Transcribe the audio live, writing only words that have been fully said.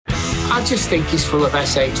I just think he's full of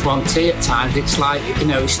SH1T at times. It's like,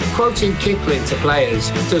 quoting Kipling to players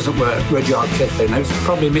doesn't work. Rudyard Kipling.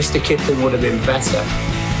 Probably Mr. Kipling would have been better.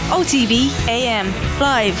 OTB AM,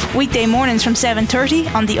 live weekday mornings from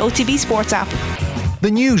 7:30 on the OTB Sports app.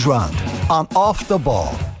 The news round on Off the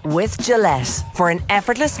Ball. With Gillette, for an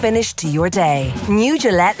effortless finish to your day. New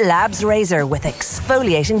Gillette Labs Razor with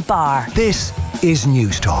exfoliating bar. This is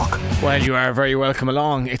News Talk. Well, you are very welcome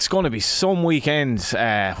along. It's going to be some weekend.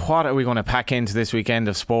 What are we going to pack into this weekend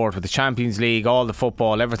of sport with the Champions League, all the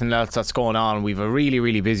football, everything else that's going on? We've a really,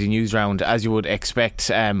 really busy news round, as you would expect,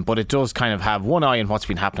 but it does kind of have one eye on what's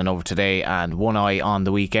been happening over today and one eye on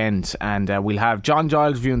the weekend. And we'll have John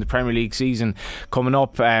Giles viewing the Premier League season coming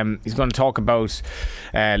up. He's going to talk about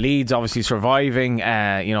Leeds obviously surviving,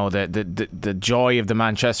 the joy of the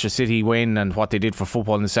Manchester City win and what they did for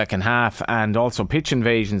football in the second half, and also pitch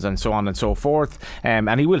invasions and so on and so forth.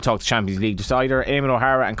 And he will talk the Champions League decider. Eamon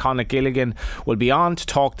O'Hara and Conor Gilligan will be on to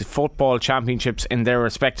talk the football championships in their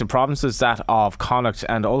respective provinces, that of Connacht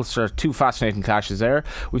and Ulster. Two fascinating clashes there.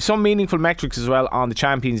 We've some meaningful metrics as well on the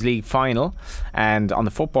Champions League final, and on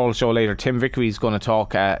the football show later Tim Vickery is going to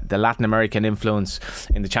talk the Latin American influence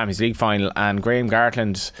in the Champions League final, and Graham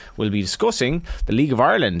Gartland will be discussing the League of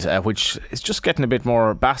Ireland, which is just getting a bit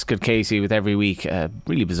more basket casey with every week.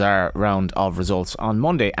 Really bizarre round of results on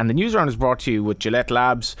Monday. And the news round is brought to you with Gillette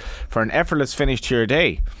Labs for an effortless finish to your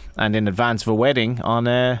day, and in advance of a wedding on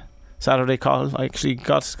Saturday. Call, I actually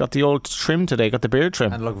got the old trim today, got the beard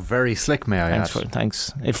trim, and look very slick, may I add.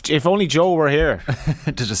 Thanks. If only Joe were here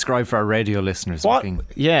to describe for our radio listeners. What?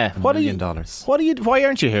 Yeah. What $1 million. Why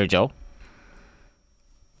aren't you here, Joe?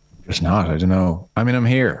 Just not. I don't know. I mean, I'm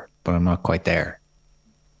here, but I'm not quite there.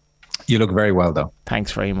 You look very well, though.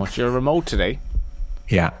 Thanks very much. You're remote today.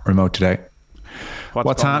 Yeah, remote today.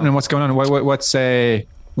 What's happening? What's going on? What's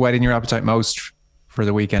whetting your appetite most for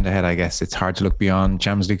the weekend ahead? I guess it's hard to look beyond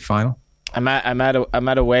Champions League final. I'm at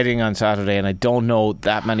a wedding on Saturday, and I don't know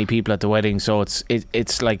that many people at the wedding, so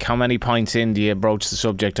it's like, how many pints in do you broach the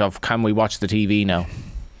subject of, can we watch the TV now?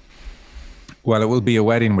 Well, it will be a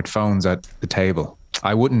wedding with phones at the table.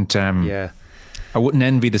 I wouldn't I wouldn't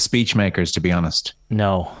envy the speech makers, to be honest.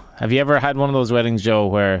 No. Have you ever had one of those weddings, Joe,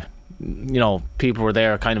 where people were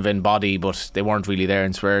there kind of in body, but they weren't really there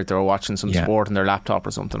in spirit? They were watching some sport on their laptop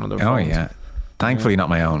or something on their phones. Oh yeah, thankfully not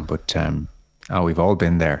my own, but we've all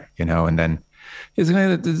been there, and then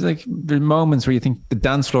there's moments where you think the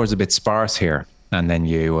dance floor is a bit sparse here, and then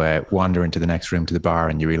you wander into the next room to the bar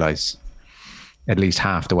and you realise at least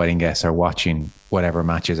half the wedding guests are watching whatever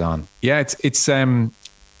match is on. Yeah, it's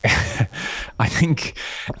I think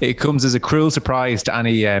it comes as a cruel surprise to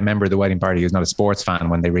any member of the wedding party who's not a sports fan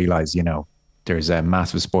when they realise, there's a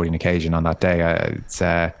massive sporting occasion on that day. It's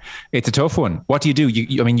a tough one. What do you do?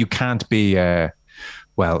 You can't be,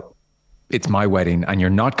 it's my wedding and you're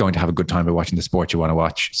not going to have a good time by watching the sport you want to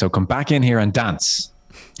watch. So come back in here and dance.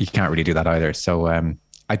 You can't really do that either. So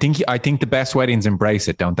I think the best weddings embrace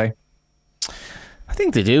it, don't they? I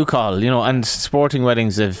think they do, Carl. And sporting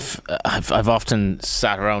weddings, I've often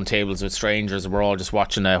sat around tables with strangers and we're all just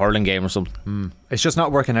watching a hurling game or something. It's just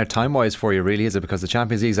not working out time-wise for you, really, is it? Because the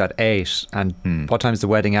Champions League's at 8, and what time's the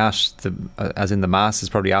wedding at? As in the mass is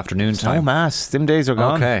probably afternoon time. No mass. Them days are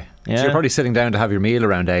gone. Okay. Yeah. So you're probably sitting down to have your meal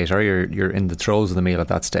around 8, or you're in the throes of the meal at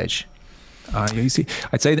that stage. You see,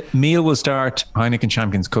 I'd say the meal will start Heineken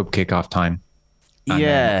Champions Cup kick-off time.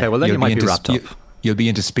 Yeah. Okay, well then you might be wrapped up. You'll be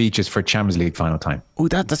into speeches for Champions League final time. Oh,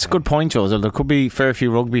 that's a good point, Joe. There could be a fair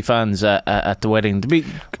few rugby fans at the wedding. There'll be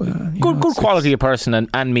good quality of person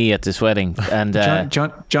and me at this wedding. And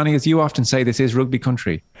Johnny, as you often say, this is rugby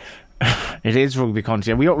country. It is rugby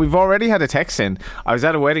country. We've already had a text in. I was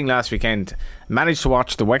at a wedding last weekend, managed to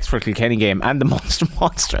watch the Wexford Kilkenny game and the Munster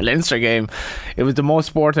Leinster game. It was the most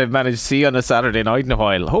sport I've managed to see on a Saturday night in a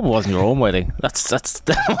while. I hope it wasn't your own wedding. That's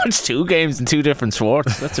watch 2 games in 2 different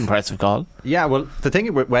sports. That's impressive, Carl. Yeah, well, the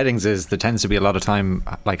thing with weddings is there tends to be a lot of time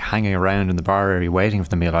like hanging around in the bar area waiting for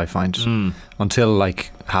the meal, I find, until like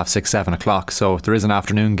 6:30, 7 o'clock. So if there is an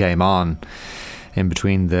afternoon game on in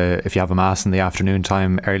between, if you have a mass in the afternoon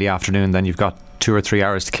time, early afternoon, then you've got 2 or 3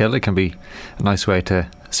 hours to kill. It can be a nice way to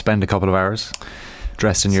spend a couple of hours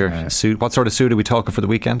dressed in your suit. What sort of suit are we talking for the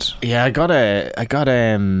weekend? Yeah, I got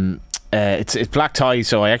it's black tie,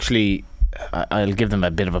 so I'll give them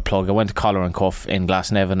a bit of a plug. I went to Collar and Cuff in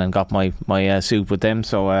Glasnevin and got my suit with them.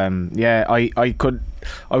 So I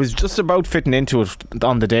was just about fitting into it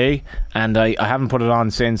on the day, and I haven't put it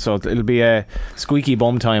on since. So it'll be a squeaky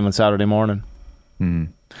bum time on Saturday morning.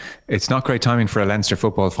 It's not great timing for a Leinster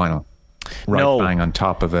football final. Bang on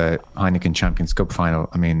top of a Heineken Champions Cup final.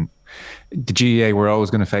 I mean, the GAA were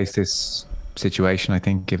always going to face this situation, I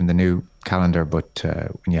think, given the new calendar. But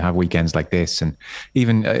when you have weekends like this, and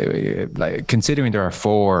even like considering there are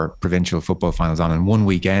 4 provincial football finals on in one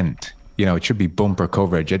weekend, it should be bumper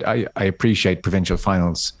coverage. I appreciate provincial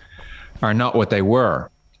finals are not what they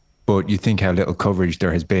were, but you think how little coverage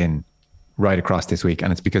there has been right across this week,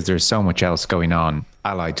 and it's because there's so much else going on,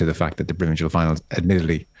 allied to the fact that the provincial finals,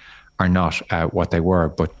 admittedly, are not what they were.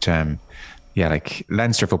 But like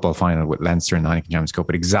Leinster football final with Leinster and the Heineken Champions Cup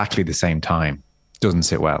at exactly the same time doesn't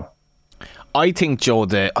sit well. I think, Joe,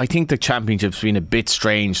 the championship's been a bit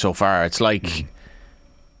strange so far. It's like,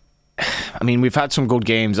 I mean, we've had some good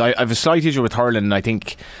games. I have a slight issue with hurling, and I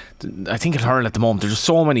think at hurling at the moment there's just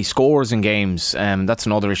so many scores in games. That's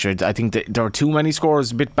another issue. I think that there are too many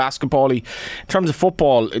scores, a bit basketball-y. In terms of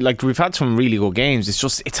football, like, we've had some really good games.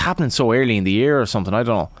 It's happening so early in the year or something. I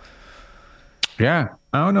don't know. Yeah.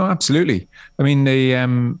 Oh no, absolutely. I mean,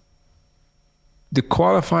 the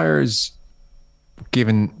qualifiers,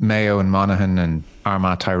 given Mayo and Monaghan and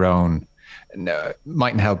Armagh Tyrone,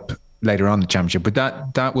 mightn't help later on in the championship, but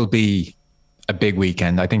that will be a big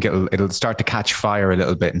weekend. I think it'll start to catch fire a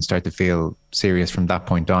little bit and start to feel serious from that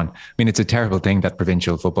point on. I mean, it's a terrible thing that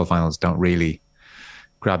provincial football finals don't really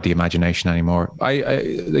grab the imagination anymore.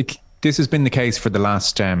 I like, this has been the case for the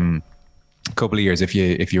last couple of years, if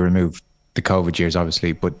you remove the COVID years,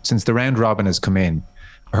 obviously. But since the round robin has come in,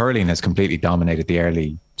 hurling has completely dominated the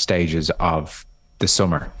early stages of the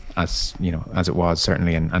summer, as it was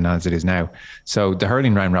certainly, and as it is now. So the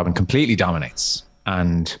hurling round robin completely dominates.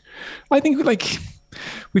 And I think, like,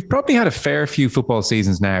 we've probably had a fair few football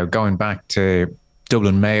seasons now, going back to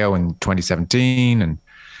Dublin Mayo in 2017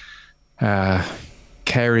 and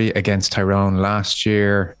Kerry against Tyrone last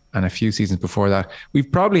year, and a few seasons before that. We've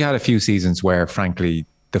probably had a few seasons where, frankly,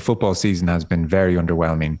 the football season has been very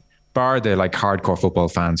underwhelming, bar the like hardcore football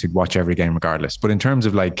fans who'd watch every game regardless. But in terms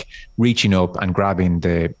of like reaching up and grabbing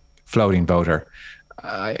the floating voter,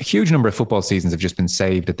 a huge number of football seasons have just been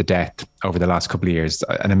saved at the death over the last couple of years.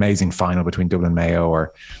 An amazing final between Dublin Mayo,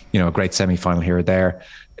 or a great semi-final here or there.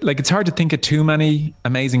 Like, it's hard to think of too many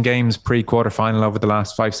amazing games pre-quarter final over the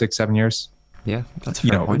last 5, 6, 7 years. Yeah, that's a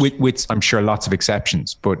fair point. With I'm sure lots of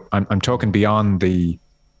exceptions, but I'm talking beyond the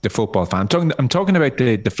football fan. I'm talking about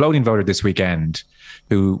the floating voter this weekend,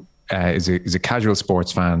 who is a casual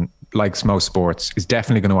sports fan, likes most sports, is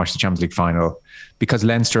definitely going to watch the Champions League final, because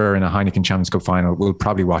Leinster in a Heineken Champions Cup final will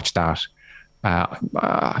probably watch that.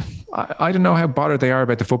 I don't know how bothered they are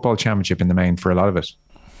about the football championship in the main for a lot of it.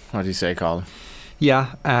 What do you say, Colin?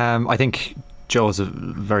 Yeah, I think Joe's a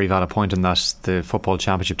very valid point in that the football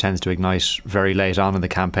championship tends to ignite very late on in the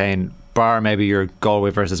campaign, bar maybe your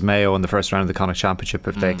Galway versus Mayo in the first round of the Connacht Championship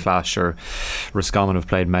if they clash, or Roscommon have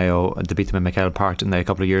played Mayo to beat them in McHale Park, didn't they, a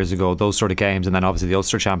couple of years ago, those sort of games. And then obviously the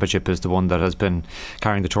Ulster Championship is the one that has been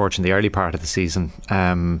carrying the torch in the early part of the season.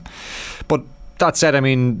 But that said, I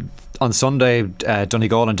mean, on Sunday,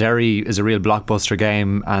 Donegal and Derry is a real blockbuster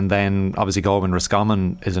game, and then obviously Galway and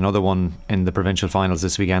Roscommon is another one in the provincial finals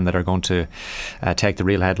this weekend that are going to take the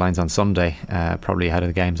real headlines on Sunday, probably ahead of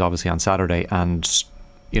the games obviously on Saturday. And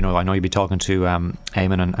I know you'll be talking to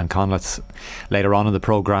Eamon and Conleth later on in the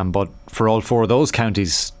programme, but for all 4 of those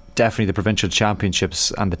counties, definitely the provincial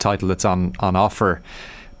championships and the title that's on offer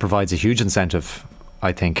provides a huge incentive,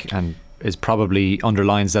 I think, and is probably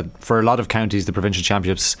underlines that for a lot of counties the provincial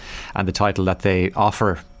championships and the title that they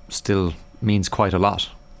offer still means quite a lot.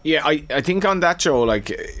 Yeah, I think on that, Joe,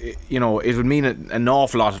 like, it would mean an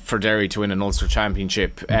awful lot for Derry to win an Ulster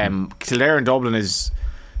Championship. Kildare and Dublin is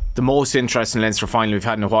the most interesting Leinster final we've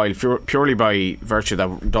had in a while, purely by virtue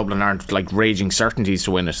that Dublin aren't like raging certainties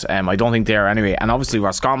to win it. I don't think they are anyway. And obviously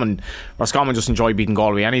Roscommon just enjoy beating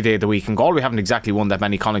Galway any day of the week, and Galway haven't exactly won that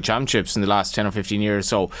many Connacht Championships in the last 10 or 15 years.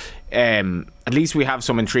 So at least we have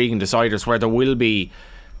some intriguing deciders where there will be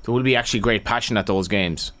actually great passion at those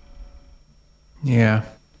games. Yeah,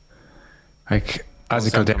 like as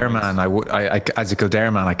a Kildare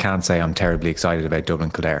man, I can't say I'm terribly excited about Dublin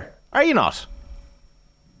Kildare. Are you not?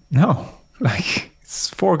 No, like,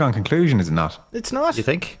 it's a foregone conclusion, is it not? It's not. You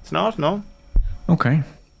think? It's not, no. Okay.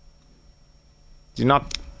 Do you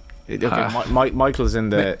not? Okay, Michael's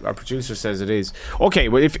in our producer says it is. Okay,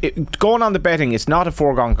 well, if going on the betting, it's not a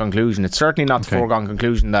foregone conclusion. It's certainly not the foregone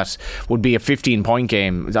conclusion that would be a 15-point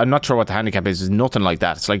game. I'm not sure what the handicap is. It's nothing like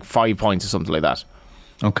that. It's like 5 points or something like that.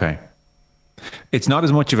 Okay. It's not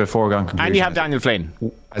as much of a foregone conclusion. And you have Daniel Flynn.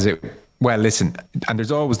 Well, listen, and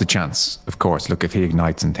there's always the chance, of course. Look, if he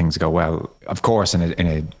ignites and things go well, of course, in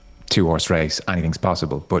a 2-horse race, anything's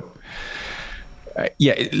possible. But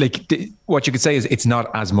what you could say is it's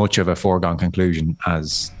not as much of a foregone conclusion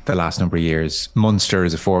as the last number of years. Munster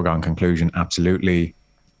is a foregone conclusion, absolutely.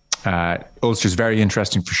 Ulster's very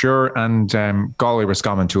interesting for sure, and Galway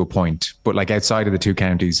Roscommon to a point. But like outside of the two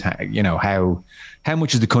counties, you know, how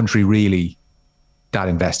much is the country really that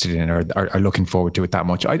invested in or are looking forward to it that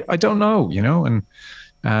much? I don't know, you know,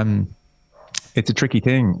 and it's a tricky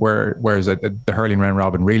thing. Whereas the hurling round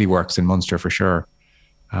robin really works in Munster for sure.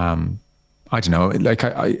 I don't know, like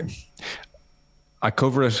I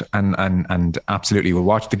cover it and absolutely will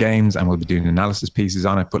watch the games and we'll be doing analysis pieces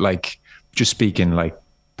on it. But like, just speaking like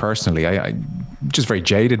personally, I'm just very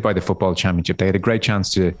jaded by the football championship. They had a great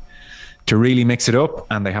chance to really mix it up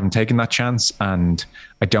and they haven't taken that chance. And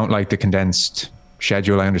I don't like the condensed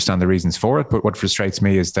schedule. I understand the reasons for it, but what frustrates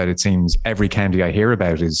me is that it seems every county I hear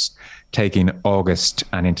about is taking August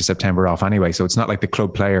and into September off anyway. So it's not like the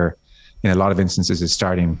club player in a lot of instances is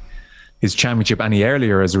starting his championship any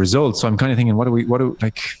earlier as a result. So I'm kind of thinking, what do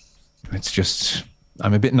like, it's just,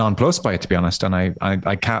 I'm a bit nonplussed by it, to be honest. And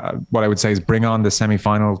I can't, what I would say is bring on the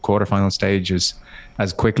semi-final, quarter-final stage as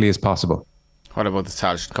quickly as possible. What about the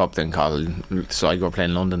Tailteann Cup then, Colin? Sligo are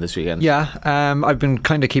playing London this weekend. Yeah, I've been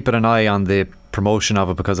kind of keeping an eye on the promotion of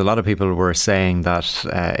it because a lot of people were saying that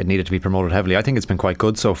it needed to be promoted heavily. I think it's been quite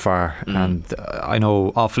good so far, and I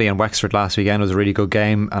know Offaly and Wexford last weekend was a really good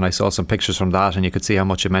game, and I saw some pictures from that and you could see how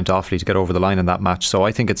much it meant to Offaly to get over the line in that match. So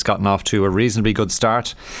I think it's gotten off to a reasonably good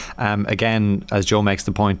start. Again, as Joe makes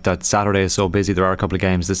the point that Saturday is so busy, there are a couple of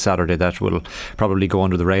games this Saturday that will probably go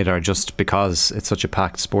under the radar just because it's such a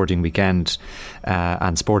packed sporting weekend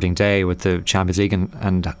and sporting day with the Champions League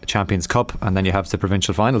and Champions Cup, and then you have the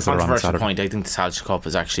provincial finals that are on Saturday. Point, I think the Tailteann Cup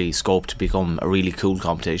is actually scoped to become a really cool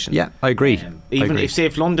competition. Yeah, I agree. Even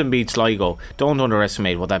if London beats Sligo, don't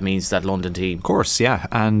underestimate what that means to that London team. Of course, yeah,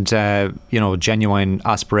 and you know, genuine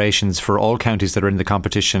aspirations for all counties that are in the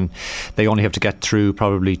competition. They only have to get through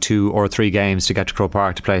probably 2 or 3 games to get to Croke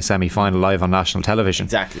Park to play a semi-final live on national television.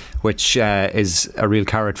 Exactly, which is a real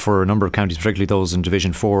carrot for a number of counties, particularly those in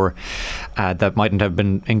Division 4 that mightn't have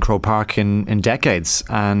been in Croke Park in decades.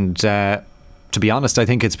 And to be honest, I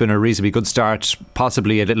think it's been a reasonably good start,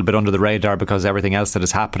 possibly a little bit under the radar because everything else that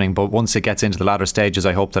is happening, but once it gets into the latter stages,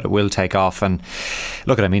 I hope that it will take off. And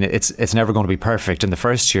look, I mean, it's never going to be perfect in the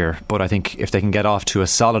first year, but I think if they can get off to a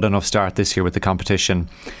solid enough start this year with the competition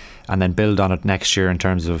and then build on it next year in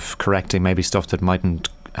terms of correcting maybe stuff that mightn't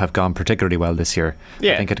have gone particularly well this year,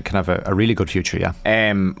 I think it can have a really good future.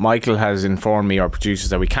 Michael has informed me, our producers,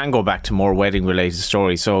 that we can go back to more wedding related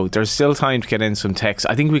stories, so there's still time to get in some texts.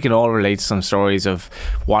 I think we can all relate to some stories of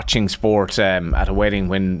watching sport at a wedding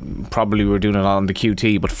when probably we were doing it on the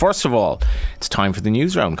QT. But first of all, it's time for the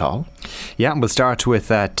news round, Carl. Yeah, and we'll start with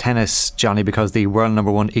tennis, Johnny, because the world number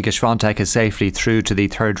 1 Iga Swiatek is safely through to the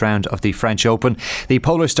third round of the French Open. The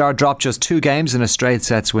Polish star dropped just 2 games in a straight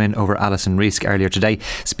sets win over Alison Riske earlier today.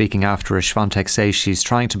 Speaking after her, Swiatek says she's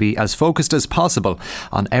trying to be as focused as possible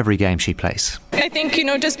on every game she plays. I think,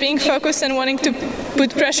 just being focused and wanting to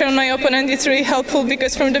put pressure on my opponent is really helpful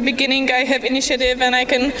because from the beginning I have initiative and I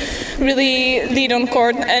can really lead on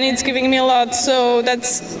court and it's giving me a lot. So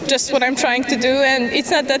that's just what I'm trying to do, and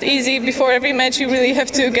it's not that easy. Before every match you really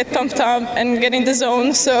have to get pumped up and get in the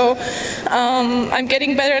zone. So I'm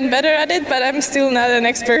getting better and better at it, but I'm still not an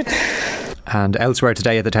expert. And elsewhere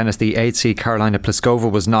today at the tennis, the 8th seed Karolina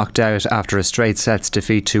Pliskova was knocked out after a straight sets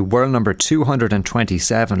defeat to world number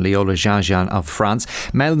 227 Leola Jean-Jean of France.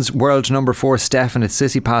 Men's world number 4 Stefanos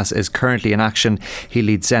Tsitsipas is currently in action. He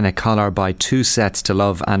leads Zdeněk Kolar by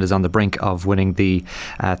 2-0 and is on the brink of winning the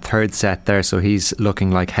third set there, so he's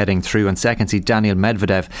looking like heading through. And second seed Daniil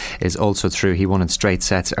Medvedev is also through. He won in straight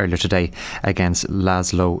sets earlier today against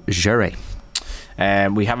Laszlo Djere.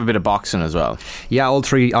 We have a bit of boxing as well. Yeah, all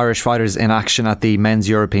 3 Irish fighters in action at the Men's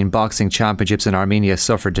European Boxing Championships in Armenia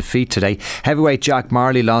suffered defeat today. Heavyweight Jack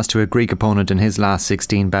Marley lost to a Greek opponent in his last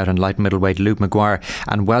 16 bout, and light middleweight Luke Maguire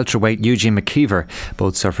and welterweight Eugene McKeever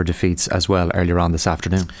both suffered defeats as well earlier on this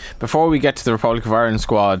afternoon. Before we get to the Republic of Ireland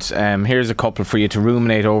squad, here's a couple for you to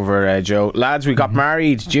ruminate over, Joe. Lads, we got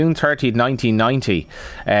married June 30th, 1990.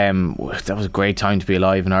 That was a great time to be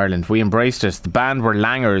alive in Ireland. We embraced it. The band were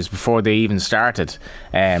Langers before they even started.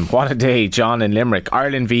 What a day, John in Limerick.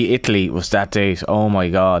 Ireland v Italy was that date. Oh my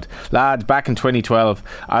god. Lad, back in 2012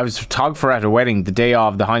 I was a photographer at a wedding the day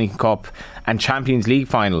of the Heineken Cup and Champions League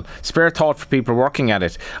final. Spare thought for people working at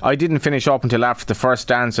it. I didn't finish up until after the first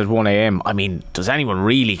dance at 1am. I mean, does anyone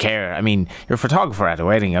really care? I mean, you're a photographer at a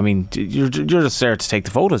wedding. I mean, you're just there to take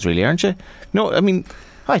the photos, really, aren't you? No, I mean,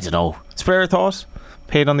 I don't know. Spare thought?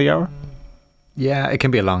 Paid on the hour? Yeah, it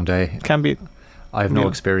can be a long day. It can be. I have no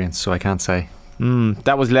experience, so I can't say.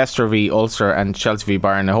 That was Leicester v Ulster and Chelsea v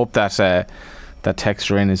Bayern. I hope that that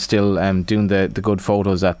texter in is still doing the good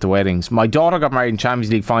photos at the weddings. My daughter got married in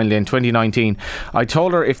Champions League final in 2019. I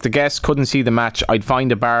told her if the guests couldn't see the match, I'd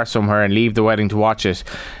find a bar somewhere and leave the wedding to watch it.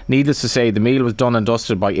 Needless to say, the meal was done and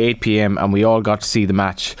dusted by 8 p.m. and we all got to see the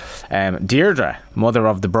match. Deirdre, mother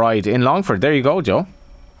of the bride in Longford. There you go, Joe.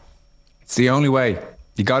 It's the only way.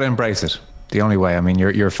 You got to embrace it. The only way. I mean,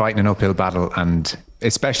 you're fighting an uphill battle, and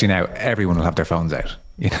especially now, everyone will have their phones out.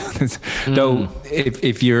 You know, though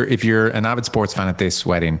if you're an avid sports fan at this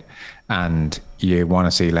wedding and you want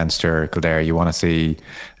to see Leinster Kildare, you want to see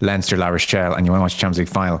Leinster La Rochelle, and you want to watch the Champions League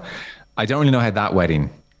final, I don't really know how that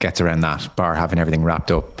wedding gets around that, bar having everything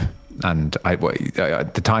wrapped up, and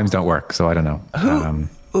the times don't work, so I don't know.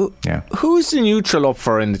 Who's the neutral up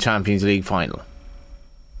for in the Champions League final?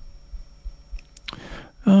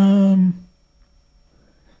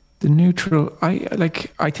 The neutral,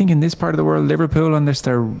 I think in this part of the world, Liverpool, unless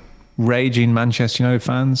they're raging Manchester United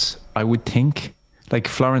fans, I would think, like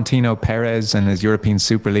Florentino Perez and his European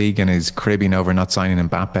Super League and his cribbing over not signing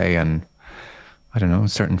Mbappe, and I don't know,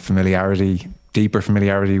 certain deeper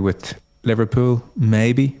familiarity with Liverpool,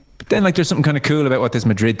 maybe. But then, like, there's something kind of cool about what this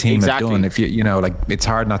Madrid team have done. If you know, like, it's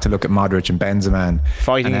hard not to look at Modric and Benzema and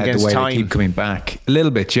fighting and against the way time. They keep coming back a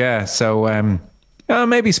little bit, yeah. So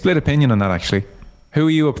maybe split opinion on that, actually. Who are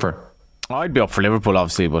you up for? I'd be up for Liverpool,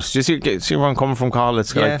 obviously, but just see where I'm coming from, Carl.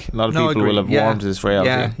 It's like a lot of people will have warmed to this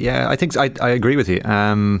reality. Yeah, I think I agree with you.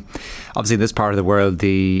 Obviously, in this part of the world,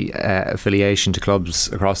 the affiliation to clubs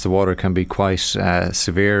across the water can be quite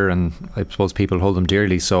severe, and I suppose people hold them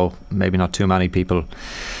dearly. So maybe not too many people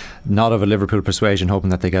not of a Liverpool persuasion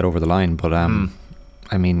hoping that they get over the line. But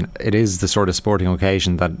I mean, it is the sort of sporting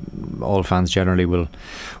occasion that all fans generally will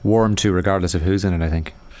warm to, regardless of who's in it, I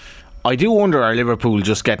think. I do wonder, are Liverpool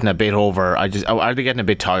just getting a bit over? Are they getting a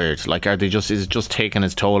bit tired? Like, is it just taking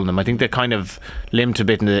its toll on them? I think they kind of limped a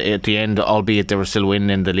bit at the end, albeit they were still winning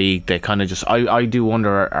in the league. They kind of just, I do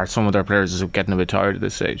wonder, are some of their players just getting a bit tired at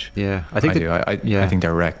this stage? Yeah, I think I think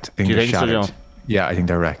they're wrecked. I think do you think so, Joe? Yeah, I think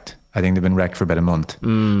they're wrecked. I think they've been wrecked for about a month.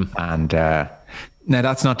 And now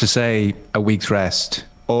that's not to say a week's rest,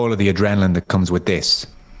 all of the adrenaline that comes with this.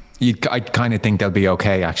 I kind of think they'll be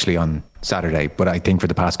okay actually on Saturday, but I think for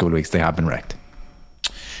the past couple of weeks they have been wrecked.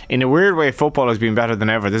 In a weird way, football has been better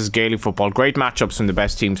than ever. This is Gaelic football. Great matchups when the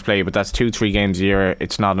best teams play, but that's 2-3 games a year.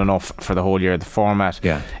 It's not enough for the whole year. The format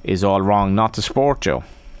is all wrong. Not the sport, Joe.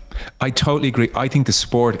 I totally agree. I think the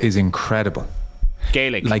sport is incredible.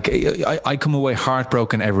 Gaelic. Like, I come away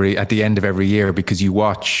heartbroken at the end of every year, because you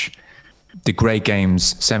watch the great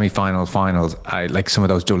games, semi-final, finals. I like some of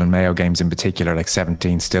those Dublin Mayo games in particular, like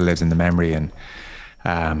 17 still lives in the memory, and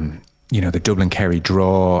the Dublin Kerry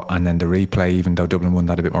draw, and then the replay, even though Dublin won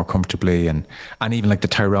that a bit more comfortably, and even like the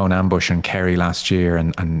Tyrone ambush and Kerry last year,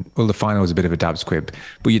 and the final was a bit of a dab squib.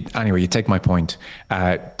 But you take my point.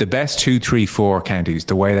 The best 2, 3, 4 counties,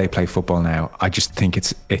 the way they play football now, I just think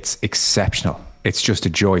it's exceptional. It's just a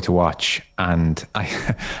joy to watch, and I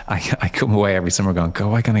come away every summer going,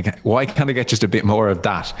 why can't I get just a bit more of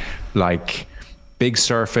that? Like, big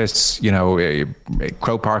surface,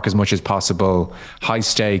 Croke Park as much as possible, high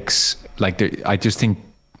stakes. Like, I just think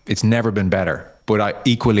it's never been better. But I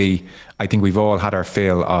think we've all had our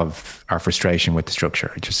fill of our frustration with the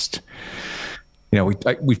structure.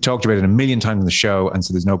 We've talked about it a million times on the show, and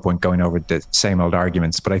so there's no point going over the same old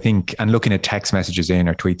arguments. But I think, and looking at text messages in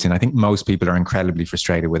or tweets in, I think most people are incredibly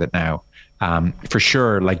frustrated with it now. For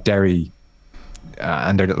sure, like Derry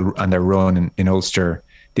and their run in Ulster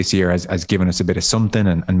this year has given us a bit of something,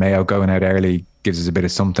 and Mayo going out early gives us a bit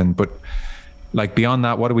of something. But like, beyond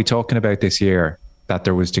that, what are we talking about this year that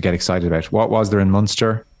there was to get excited about? What was there in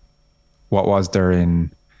Munster? What was there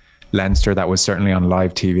in Leinster that was certainly on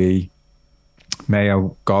live TV?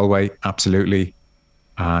 Mayo, Galway, absolutely,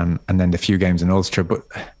 and then the few games in Ulster, but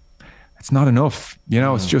it's not enough.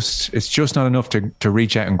 It's just not enough to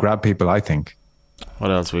reach out and grab people, I think.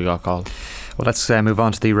 What else we got, Carl? Well, let's move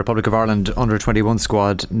on to the Republic of Ireland under-21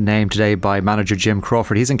 squad named today by manager Jim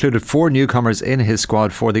Crawford. He's included 4 newcomers in his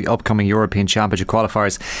squad for the upcoming European Championship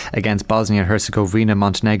qualifiers against Bosnia and Herzegovina,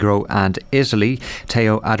 Montenegro and Italy.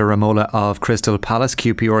 Teo Adaramola of Crystal Palace,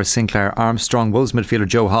 QPR's Sinclair Armstrong, Wolves midfielder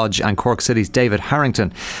Joe Hodge and Cork City's David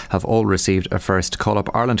Harrington have all received a first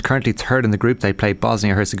call-up. Ireland currently third in the group. They play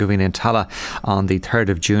Bosnia and Herzegovina in Tala on the 3rd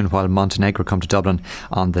of June, while Montenegro come to Dublin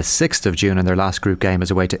on the 6th of June, and their last group game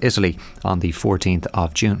is away to Italy on on the 14th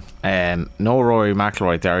of June. No Rory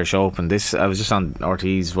McIlroy at the Irish Open. I was just on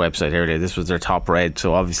RTE's website earlier. This was their top read,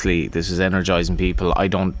 so obviously this is energising people. I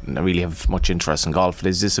don't really have much interest in golf.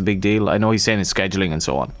 Is this a big deal? I know he's saying it's scheduling and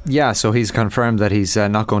so on. Yeah, so he's confirmed that he's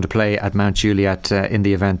not going to play at Mount Juliet in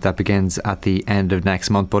the event that begins at the end of next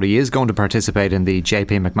month, but he is going to participate in the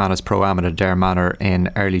JP McManus Pro-Am at Adare Manor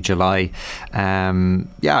in early July.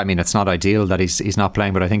 Yeah, I mean, it's not ideal that he's not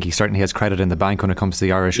playing, but I think he certainly has credit in the bank when it comes to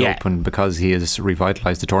the Irish Open, because he has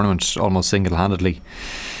revitalised the tournament almost single-handedly.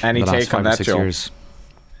 Any take on that, Joe? Years.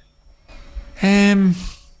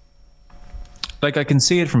 Like, I can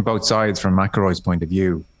see it from both sides. From McIlroy's point of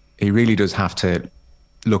view, he really does have to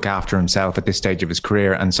look after himself at this stage of his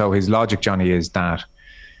career, and so his logic, Johnny, is that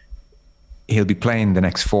he'll be playing the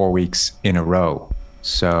next 4 weeks in a row.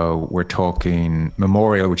 So we're talking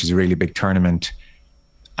Memorial, which is a really big tournament,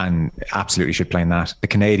 and absolutely should play in that. The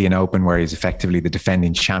Canadian Open, where he's effectively the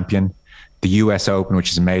defending champion. The US Open, which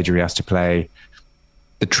is a major he has to play.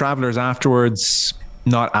 The Travellers afterwards,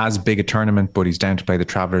 not as big a tournament, but he's down to play the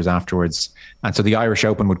Travellers afterwards. And so the Irish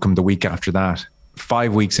Open would come the week after that.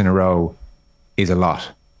 5 weeks in a row is a lot.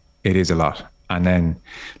 It is a lot. And then,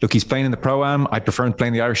 look, he's playing in the Pro-Am. I prefer him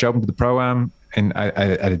playing the Irish Open to the Pro-Am at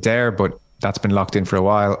Adare, but that's been locked in for a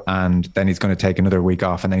while. And then he's going to take another week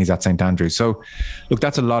off, and then he's at St Andrews. So, look,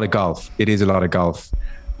 that's a lot of golf. It is a lot of golf.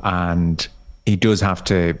 And he does have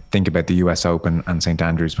to think about the US Open and St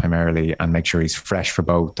Andrews primarily, and make sure he's fresh for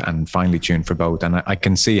both and finely tuned for both. And I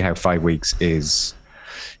can see how 5 weeks is,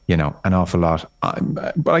 an awful lot.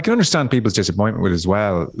 But I can understand people's disappointment with it as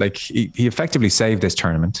well. Like, he effectively saved this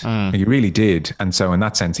tournament. He really did. And so in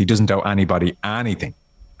that sense, he doesn't owe anybody anything.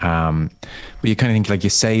 But you kind of think, like,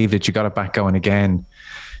 you saved it, you got it back going again.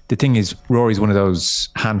 The thing is, Rory's one of those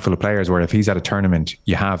handful of players where if he's at a tournament,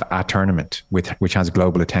 you have a tournament which has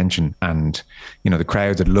global attention, and the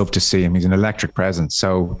crowds would love to see him. He's an electric presence.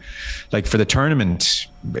 So, like, for the tournament,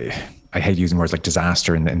 I hate using words like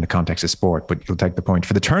disaster in the context of sport, but you'll take the point.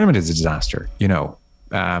 For the tournament, it's a disaster.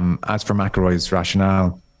 As for McIlroy's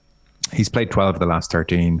rationale, he's played 12 of the last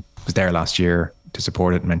 13. Was there last year to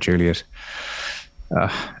support it in Mount Juliet.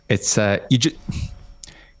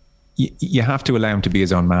 You have to allow him to be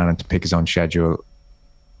his own man and to pick his own schedule.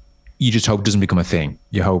 You just hope it doesn't become a thing.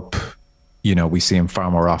 You hope, we see him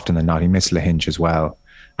far more often than not. He missed Lahinch as well,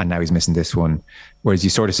 and now he's missing this one. Whereas you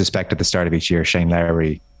sort of suspect at the start of each year, Shane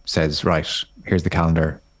Lowry says, right, here's the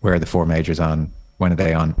calendar. Where are the 4 majors on? When are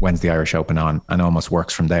they on? When's the Irish Open on? And almost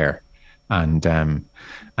works from there. And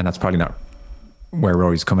that's probably not where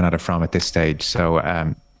Rory's coming at it from at this stage.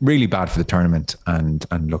 So really bad for the tournament. And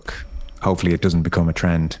look, hopefully it doesn't become a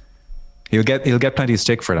trend. He'll get plenty of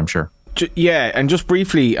stick for it, I'm sure. Yeah, and just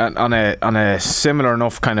briefly on a similar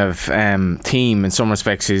enough kind of theme in some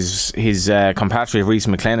respects, his compatriot Rhys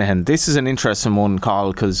McClenaghan. This is an interesting one,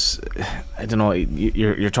 Carl, because I don't know,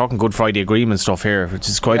 you're talking Good Friday Agreement stuff here, which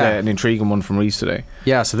is quite an intriguing one from Rhys today.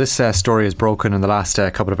 Yeah, so this story is broken in the last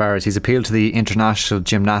couple of hours. He's appealed to the International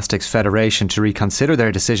Gymnastics Federation to reconsider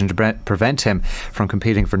their decision to prevent him from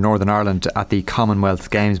competing for Northern Ireland at the Commonwealth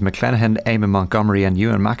Games. McClenaghan, Eamon Montgomery and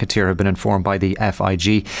Ewan McAteer have been informed by the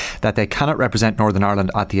FIG that they cannot represent Northern Ireland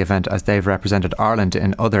at the event, as they've represented Ireland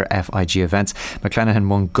in other FIG events. McClenaghan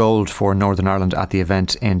won gold for Northern Ireland at the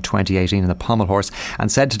event in 2018 in the pommel horse,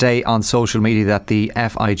 and said today on social media that the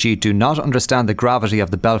FIG do not understand the gravity of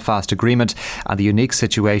the Belfast Agreement and the unique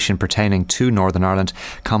situation pertaining to Northern Ireland.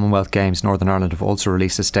 Commonwealth Games Northern Ireland have also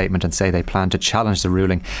released a statement and say they plan to challenge the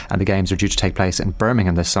ruling, and the games are due to take place in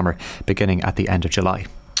Birmingham this summer, beginning at the end of July.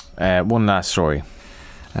 One last story.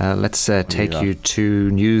 Let's take you to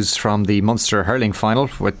news from the Munster hurling final,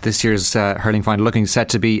 with this year's hurling final looking set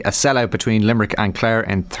to be a sellout between Limerick and Clare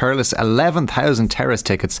in Thurles. 11,000 terrace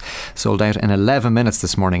tickets sold out in 11 minutes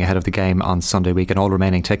this morning ahead of the game on Sunday week, and all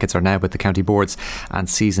remaining tickets are now with the county boards and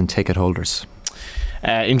season ticket holders.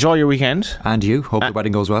 Enjoy your weekend. And you, hope the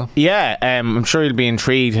wedding goes well. Yeah, I'm sure you'll be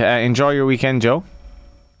intrigued. Enjoy your weekend, Joe.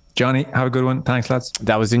 Johnny, have a good one. Thanks, lads.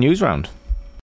 That was the news round.